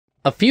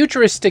A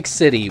futuristic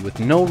city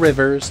with no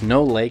rivers,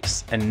 no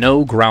lakes, and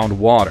no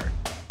groundwater.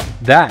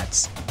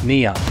 That's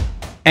Neom.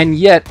 And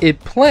yet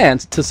it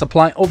plans to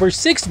supply over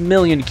 6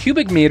 million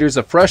cubic meters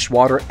of fresh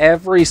water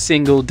every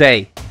single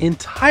day,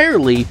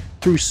 entirely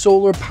through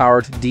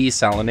solar-powered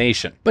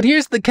desalination. But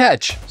here's the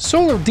catch.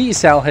 Solar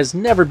desal has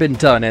never been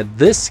done at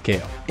this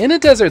scale. In a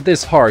desert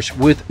this harsh,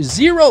 with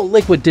zero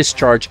liquid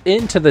discharge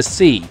into the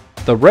sea,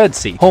 the Red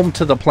Sea, home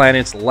to the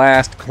planet's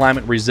last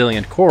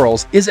climate-resilient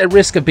corals, is at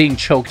risk of being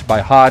choked by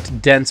hot,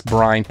 dense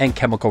brine and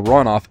chemical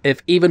runoff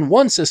if even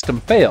one system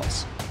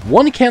fails.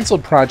 One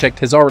cancelled project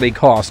has already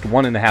cost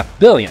 $1.5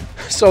 billion.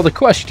 So the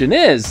question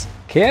is,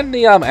 can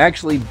Neom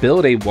actually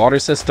build a water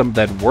system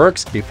that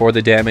works before the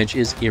damage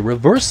is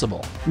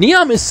irreversible?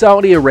 Neom is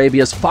Saudi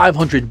Arabia's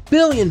 $500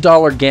 billion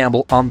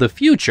gamble on the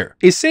future.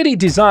 A city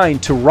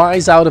designed to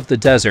rise out of the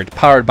desert,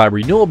 powered by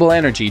renewable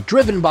energy,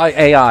 driven by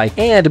AI,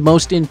 and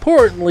most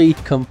importantly,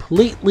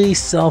 completely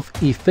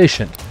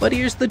self-efficient. But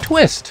here's the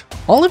twist.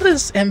 All of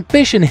this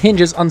ambition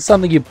hinges on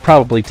something you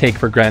probably take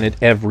for granted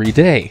every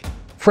day: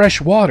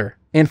 fresh water.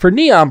 And for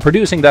Neom,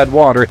 producing that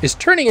water is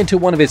turning into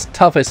one of its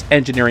toughest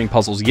engineering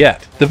puzzles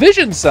yet. The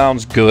vision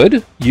sounds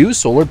good. Use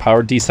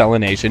solar-powered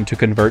desalination to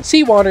convert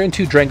seawater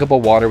into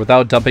drinkable water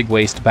without dumping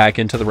waste back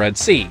into the Red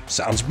Sea.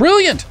 Sounds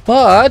brilliant!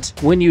 But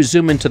when you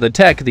zoom into the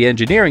tech, the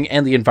engineering,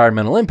 and the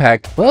environmental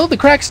impact, well, the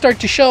cracks start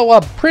to show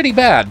up pretty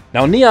bad.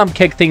 Now, Neom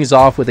kicked things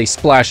off with a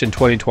splash in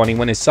 2020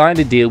 when it signed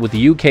a deal with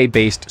the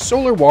UK-based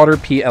Solar Water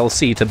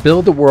plc to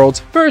build the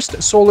world's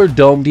first solar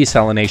dome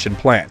desalination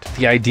plant.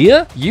 The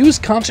idea? Use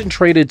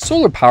concentrated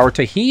solar power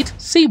to heat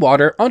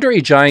seawater under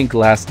a giant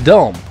glass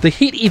dome. The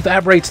heat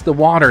evaporates the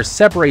water,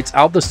 separates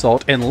out the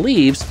salt, and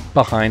leaves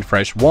behind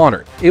fresh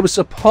water. It was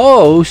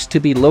supposed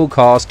to be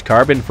low-cost,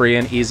 carbon-free,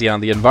 and easy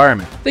on the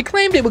environment. They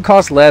claimed it would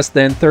cost less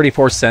than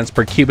 34 cents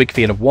per cubic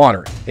feet of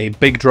water, a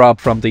big drop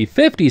from the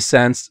 50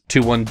 cents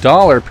to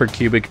 $1 per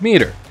cubic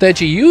meter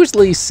that you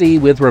usually see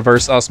with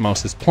reverse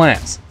osmosis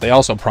plants. They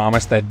also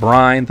promised that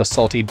brine, the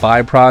salty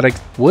byproduct,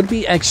 would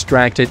be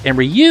extracted and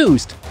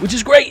reused, which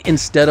is great,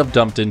 instead of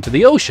dumped into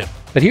the ocean.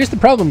 But here's the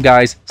problem,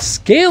 guys.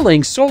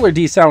 Scaling solar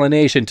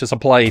desalination to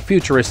supply a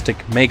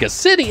futuristic mega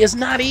city is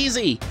not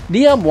easy.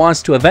 Neom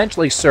wants to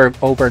eventually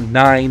serve over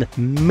 9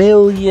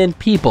 million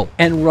people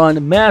and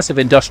run massive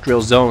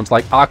industrial zones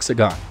like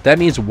Oxagon. That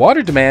means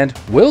water demand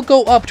will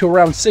go up to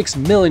around 6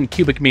 million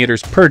cubic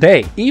meters per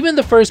day. Even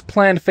the first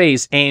planned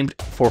phase aimed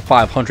for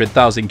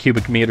 500,000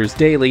 cubic meters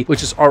daily,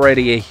 which is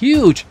already a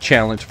huge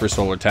challenge for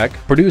solar tech.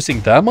 Producing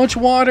that much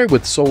water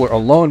with solar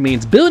alone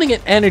means building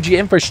an energy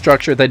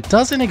infrastructure that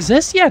doesn't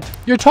exist yet.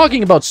 You're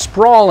talking about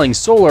sprawling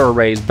solar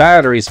arrays,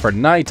 batteries for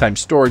nighttime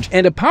storage,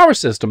 and a power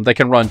system that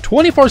can run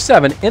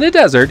 24/7 in a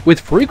desert with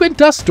frequent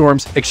dust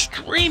storms,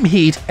 extreme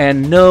heat,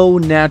 and no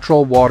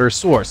natural water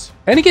source.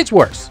 And it gets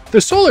worse. The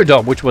solar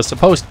dome, which was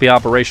supposed to be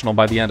operational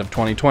by the end of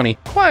 2020,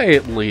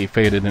 quietly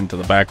faded into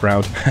the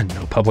background.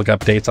 No public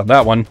updates on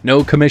that one.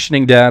 No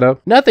commissioning data.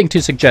 Nothing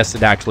to suggest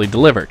it actually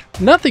delivered.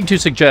 Nothing to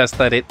suggest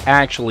that it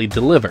actually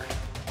delivered.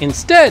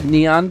 Instead,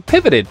 Neom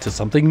pivoted to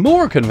something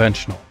more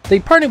conventional. They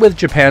partnered with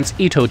Japan's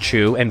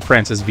Itochu and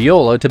France's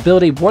Viola to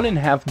build a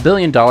 $1.5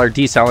 billion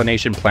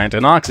desalination plant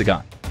in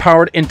Oxagon.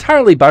 Powered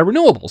entirely by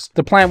renewables,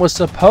 the plant was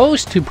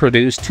supposed to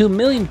produce 2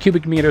 million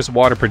cubic meters of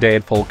water per day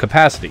at full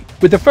capacity,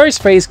 with the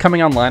first phase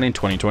coming online in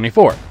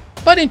 2024.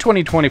 But in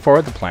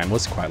 2024, the plan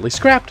was quietly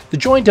scrapped. The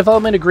joint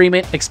development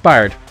agreement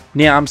expired.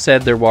 Neom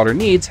said their water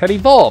needs had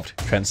evolved.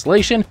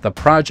 Translation: the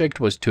project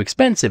was too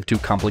expensive, too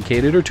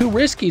complicated, or too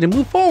risky to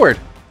move forward.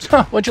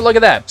 Would you look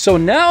at that? So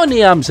now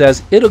Neom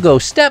says it'll go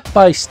step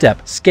by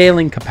step,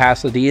 scaling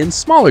capacity in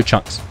smaller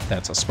chunks.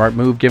 That's a smart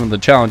move given the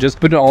challenges,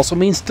 but it also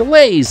means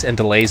delays, and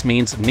delays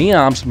means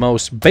Neom's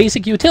most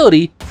basic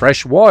utility,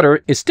 fresh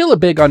water, is still a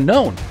big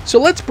unknown. So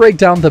let's break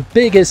down the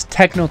biggest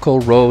technical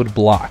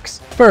roadblocks.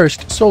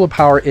 First, solar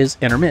power is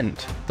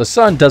intermittent. The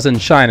sun doesn't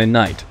shine at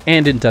night,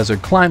 and in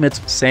desert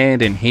climates,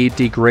 sand and heat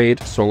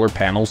degrade solar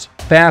panels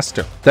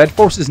faster. That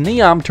forces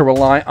Neom to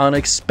rely on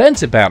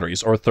expensive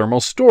batteries or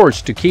thermal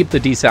storage to keep the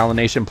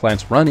desalination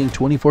plants running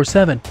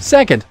 24/7.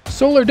 Second,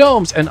 solar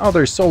domes and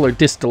other solar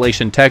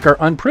distillation tech are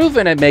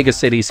unproven at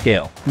megacity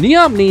scale.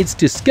 Neom needs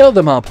to scale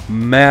them up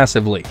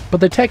massively, but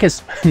the tech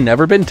has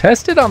never been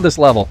tested on this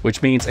level,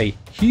 which means a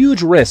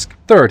huge risk.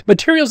 Third,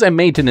 materials and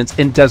maintenance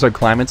in desert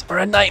climates are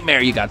a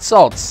nightmare. You got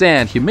salt,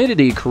 sand,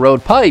 humidity,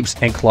 corrode pipes,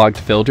 and clogged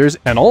filters,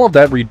 and all of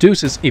that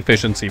reduces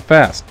efficiency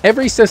fast.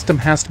 Every system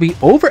has to be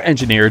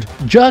over-engineered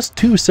just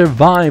to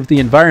survive the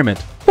environment.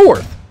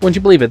 Fourth, wouldn't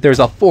you believe it, there's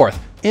a fourth,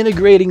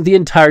 integrating the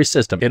entire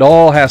system. It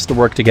all has to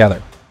work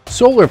together.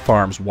 Solar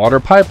farms, water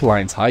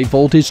pipelines, high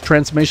voltage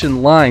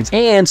transmission lines,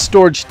 and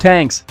storage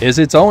tanks is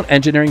its own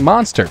engineering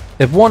monster.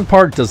 If one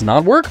part does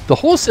not work, the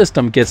whole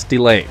system gets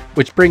delayed,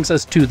 which brings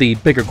us to the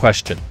bigger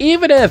question.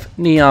 Even if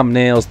Neom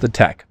nails the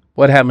tech,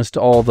 what happens to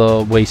all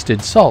the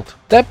wasted salt?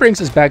 That brings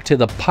us back to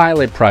the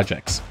pilot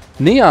projects.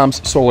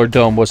 Neom's solar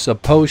dome was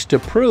supposed to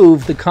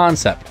prove the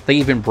concept. They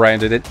even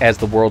branded it as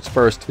the world's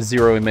first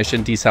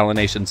zero-emission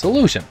desalination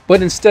solution.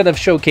 But instead of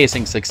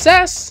showcasing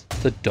success,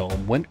 the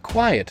dome went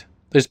quiet.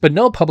 There's been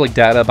no public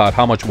data about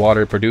how much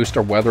water it produced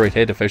or whether it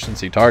hit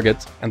efficiency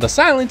targets, and the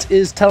silence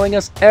is telling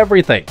us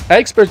everything.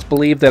 Experts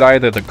believe that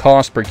either the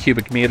cost per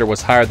cubic meter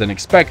was higher than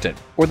expected,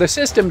 or the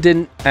system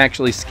didn't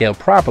actually scale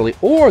properly,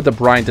 or the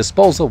brine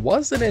disposal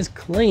wasn't as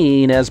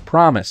clean as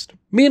promised.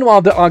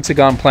 Meanwhile, the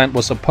Oxagon plant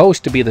was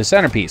supposed to be the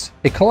centerpiece.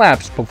 It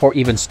collapsed before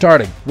even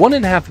starting.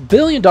 $1.5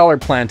 billion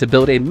plan to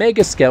build a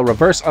mega-scale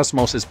reverse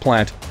osmosis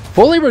plant,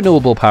 fully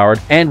renewable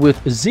powered, and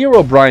with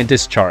zero brine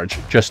discharge,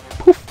 just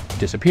poof,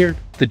 disappeared.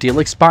 The deal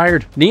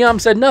expired. Neom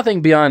said nothing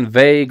beyond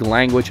vague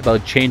language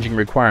about changing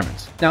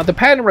requirements. Now, the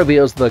patent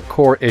reveals the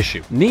core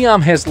issue.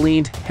 Neom has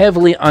leaned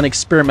heavily on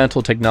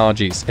experimental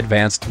technologies,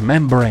 advanced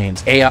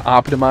membranes,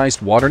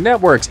 AI-optimized water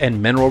networks,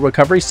 and mineral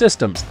recovery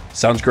systems.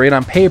 Sounds great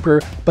on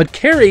paper, but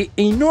carry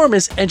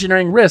enormous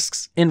engineering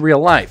risks in real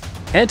life.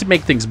 And to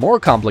make things more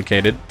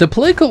complicated, the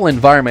political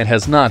environment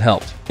has not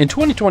helped. In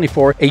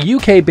 2024, a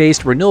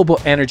UK-based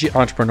renewable energy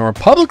entrepreneur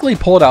publicly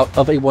pulled out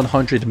of a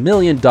 $100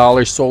 million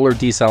solar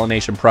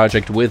desalination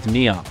project with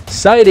Neom,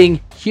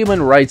 citing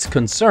human rights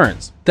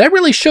concerns. That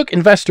really shook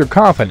investor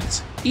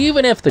confidence,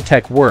 even if the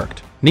tech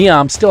worked.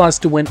 Neom still has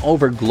to win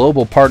over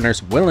global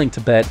partners willing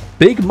to bet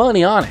big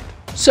money on it.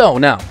 So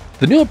now,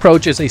 the new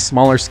approach is a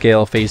smaller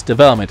scale phased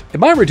development. It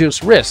might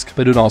reduce risk,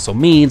 but it also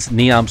means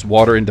Neom's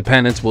water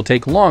independence will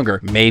take longer,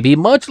 maybe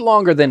much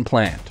longer than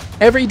planned.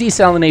 Every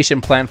desalination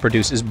plant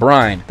produces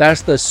brine.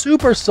 That's the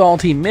super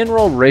salty,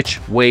 mineral-rich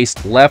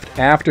waste left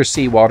after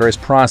seawater is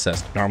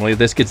processed. Normally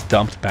this gets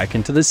dumped back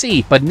into the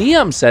sea, but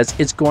Neom says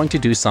it's going to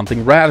do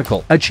something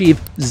radical.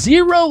 Achieve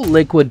zero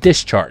liquid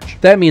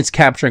discharge. That means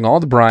capturing all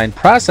the brine,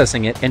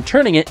 processing it, and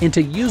turning it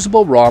into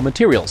usable raw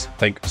materials.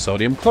 Think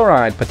sodium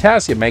chloride,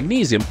 potassium,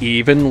 magnesium,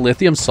 even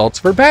lithium salts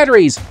for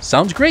batteries.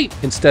 Sounds great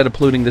instead of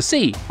polluting the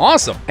sea.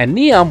 Awesome. And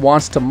Neom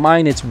wants to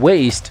mine its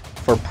waste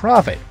for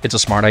profit. It's a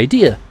smart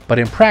idea, but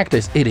in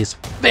practice, it is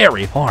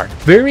very hard.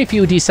 Very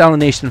few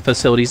desalination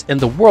facilities in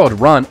the world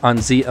run on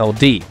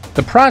ZLD.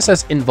 The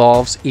process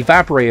involves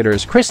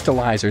evaporators,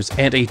 crystallizers,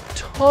 and a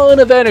ton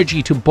of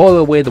energy to boil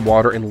away the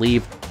water and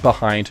leave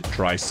behind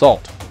dry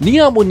salt.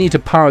 Neom would need to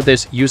power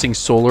this using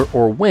solar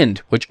or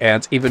wind, which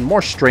adds even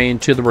more strain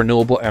to the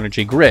renewable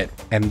energy grid.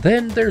 And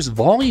then there's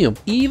volume.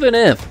 Even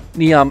if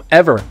Neom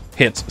ever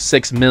hits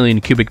 6 million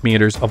cubic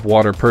meters of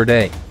water per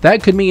day,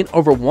 that could mean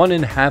over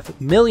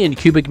 1.5 million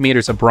cubic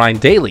meters of brine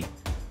daily.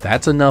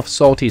 That's enough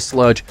salty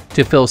sludge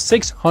to fill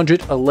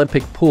 600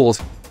 Olympic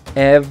pools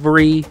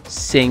every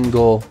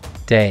single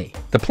day.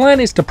 The plan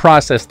is to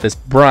process this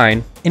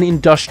brine in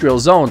industrial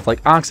zones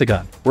like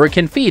Oxagon, where it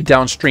can feed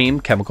downstream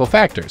chemical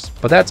factors.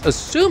 But that's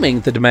assuming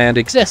the demand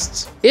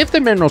exists. If the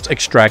minerals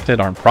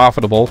extracted aren't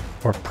profitable,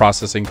 or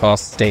processing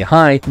costs stay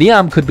high,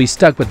 Neom could be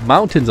stuck with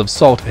mountains of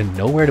salt and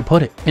nowhere to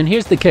put it. And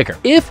here's the kicker.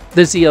 If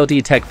the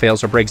ZLD tech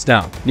fails or breaks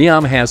down,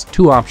 Neom has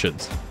two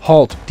options: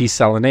 halt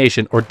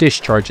desalination or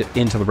discharge it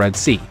into the Red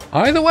Sea.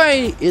 Either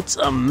way, it's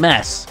a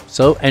mess.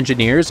 So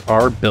engineers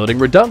are building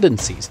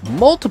redundancies,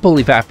 multiple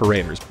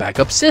evaporators,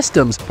 backup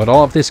systems, but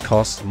all of this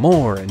costs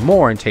more and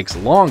more and takes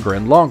longer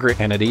and longer,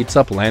 and it eats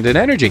up land and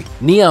energy.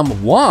 Neom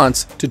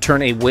wants to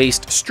turn a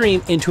waste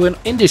stream into an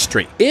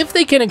industry. If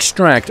they can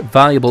extract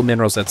valuable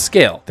minerals at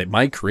scale, they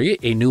might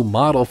create a new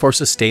model for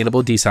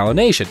sustainable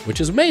desalination,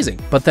 which is amazing,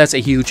 but that's a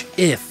huge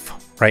if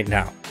right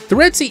now. The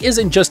Red Sea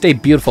isn't just a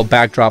beautiful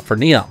backdrop for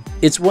Neom.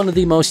 It's one of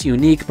the most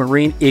unique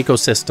marine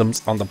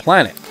ecosystems on the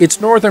planet.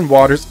 Its northern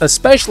waters,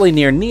 especially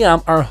near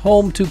Neom, are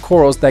home to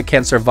corals that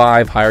can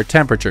survive higher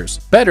temperatures,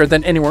 better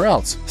than anywhere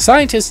else.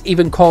 Scientists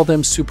even call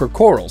them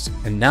supercorals,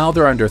 and now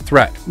they're under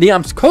threat.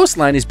 Neom's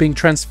coastline is being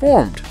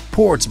transformed.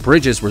 Ports,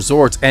 bridges,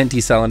 resorts, and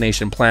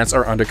desalination plants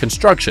are under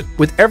construction.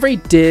 With every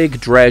dig,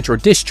 dredge, or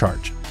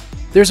discharge,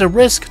 there's a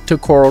risk to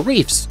coral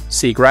reefs,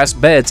 seagrass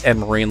beds, and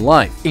marine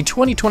life. A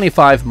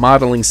 2025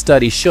 modeling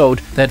study showed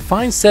that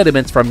fine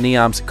sediments from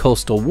Neom's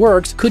coastal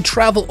works could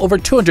travel over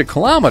 200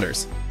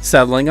 kilometers,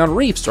 settling on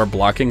reefs or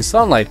blocking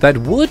sunlight that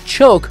would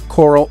choke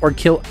coral or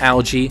kill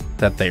algae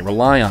that they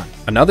rely on.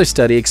 Another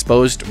study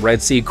exposed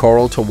Red Sea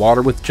coral to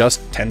water with just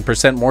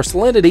 10% more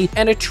salinity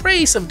and a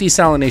trace of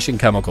desalination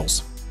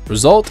chemicals.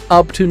 Result: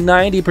 up to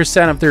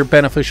 90% of their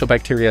beneficial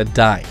bacteria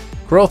die.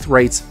 Growth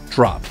rates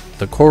drop.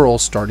 The coral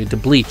started to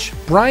bleach.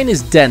 Brine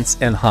is dense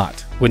and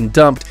hot. When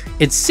dumped,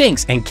 it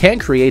sinks and can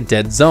create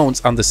dead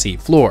zones on the sea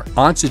floor.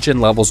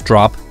 Oxygen levels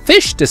drop,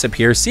 fish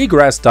disappear,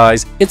 seagrass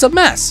dies. It's a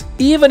mess.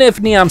 Even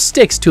if Neom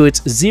sticks to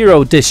its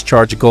zero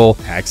discharge goal,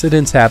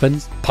 accidents happen,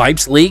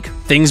 pipes leak,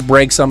 things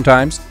break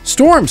sometimes.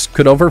 Storms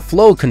could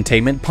overflow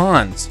containment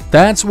ponds.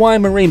 That's why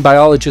marine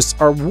biologists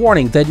are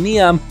warning that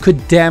Neom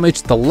could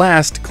damage the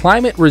last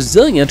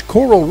climate-resilient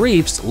coral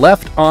reefs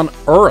left on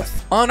Earth.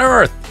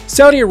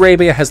 Saudi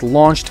Arabia has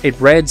launched a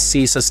Red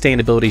Sea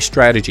sustainability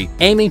strategy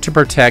aiming to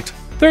protect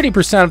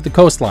 30% of the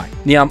coastline.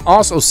 Neom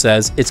also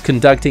says it's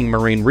conducting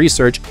marine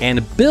research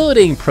and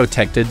building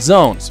protected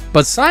zones.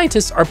 But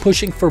scientists are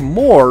pushing for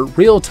more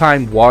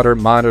real-time water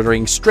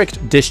monitoring,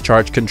 strict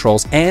discharge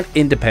controls, and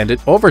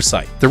independent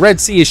oversight. The Red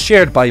Sea is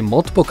shared by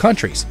multiple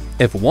countries.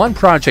 If one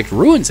project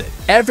ruins it,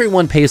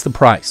 everyone pays the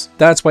price.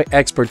 That's why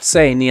experts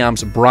say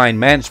Neom's brine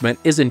management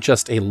isn't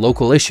just a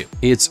local issue,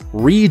 it's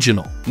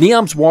regional.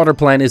 Neom's water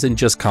plant isn't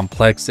just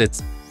complex,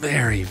 it's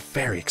very,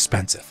 very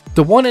expensive.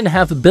 The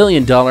 $1.5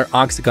 billion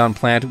Oxagon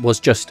plant was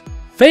just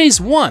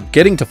phase 1.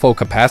 Getting to full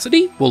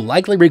capacity will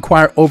likely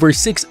require over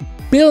 $6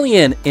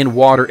 billion in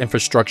water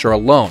infrastructure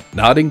alone,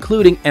 not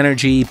including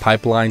energy,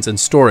 pipelines, and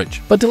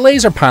storage. But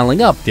delays are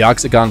piling up. The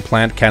Oxagon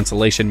plant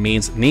cancellation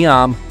means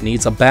Neom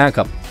needs a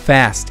backup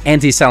fast,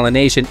 and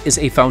desalination is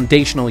a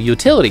foundational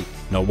utility.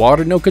 No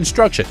water, no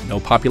construction, no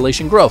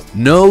population growth,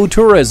 no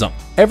tourism.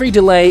 Every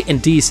delay in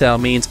desal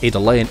means a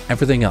delay in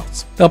everything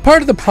else. Now,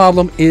 part of the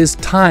problem is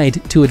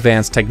tied to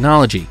advanced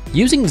technology.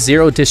 Using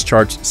zero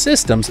discharge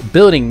systems,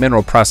 building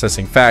mineral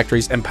processing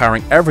factories, and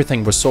powering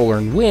everything with solar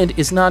and wind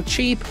is not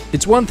cheap.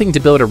 It's one thing to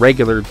build a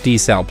regular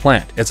desal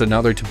plant. It's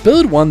another to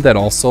build one that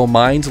also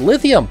mines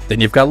lithium.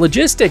 Then you've got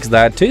logistics,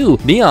 that too.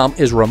 Neom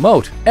is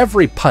remote.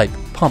 Every pipe,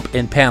 pump,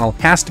 and panel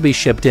has to be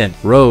shipped in.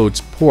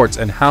 Roads, ports,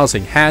 and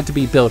housing had to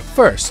be built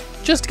first.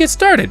 Just to get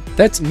started.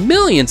 That's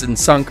millions in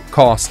sunk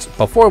costs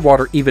before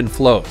water even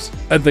flows.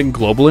 And then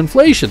global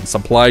inflation,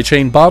 supply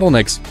chain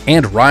bottlenecks,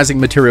 and rising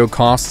material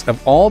costs have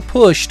all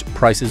pushed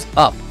prices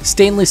up.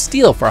 Stainless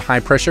steel for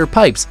high-pressure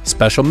pipes,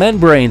 special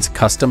membranes,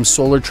 custom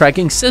solar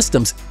tracking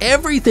systems,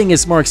 everything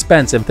is more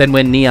expensive than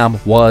when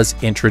Neom was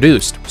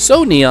introduced.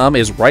 So Neom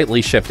is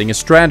rightly shifting its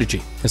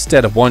strategy.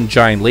 Instead of one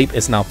giant leap,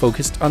 it's now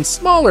focused on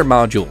smaller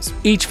modules.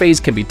 Each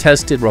phase can be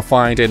tested,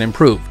 refined, and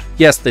improved.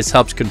 Yes, this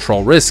helps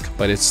control risk,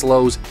 but it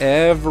slows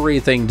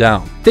everything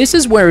down. This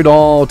is where it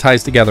all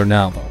ties together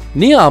now, though.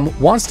 Neom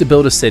wants to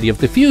build a city of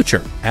the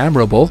future.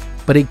 Admirable,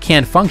 but it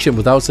can't function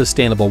without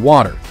sustainable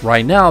water.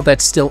 Right now,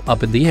 that's still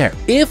up in the air.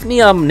 If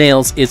Neom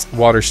nails its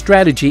water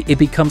strategy, it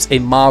becomes a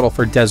model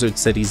for desert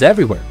cities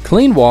everywhere.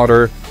 Clean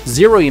water,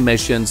 zero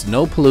emissions,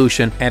 no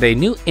pollution, and a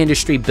new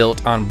industry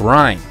built on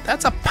brine.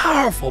 That's a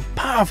powerful,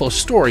 powerful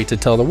story to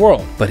tell the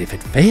world. But if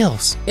it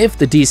fails, if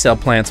the desal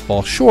plants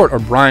fall short or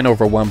brine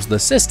overwhelms the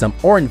system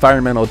or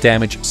environmental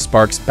damage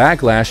sparks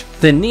backlash,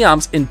 then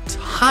Neom's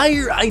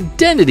entire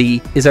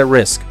identity is at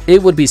risk.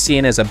 It would be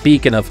seen as a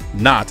beacon of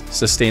not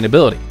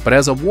sustainability. But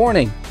as a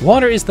warning,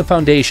 water is the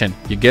foundation.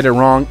 You get it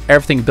wrong,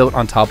 everything built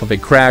on top of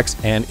it cracks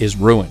and is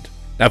ruined.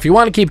 Now, if you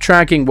want to keep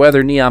tracking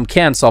whether Neom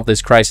can solve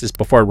this crisis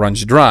before it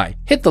runs dry,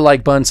 hit the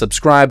like button,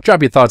 subscribe,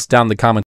 drop your thoughts down in the comments.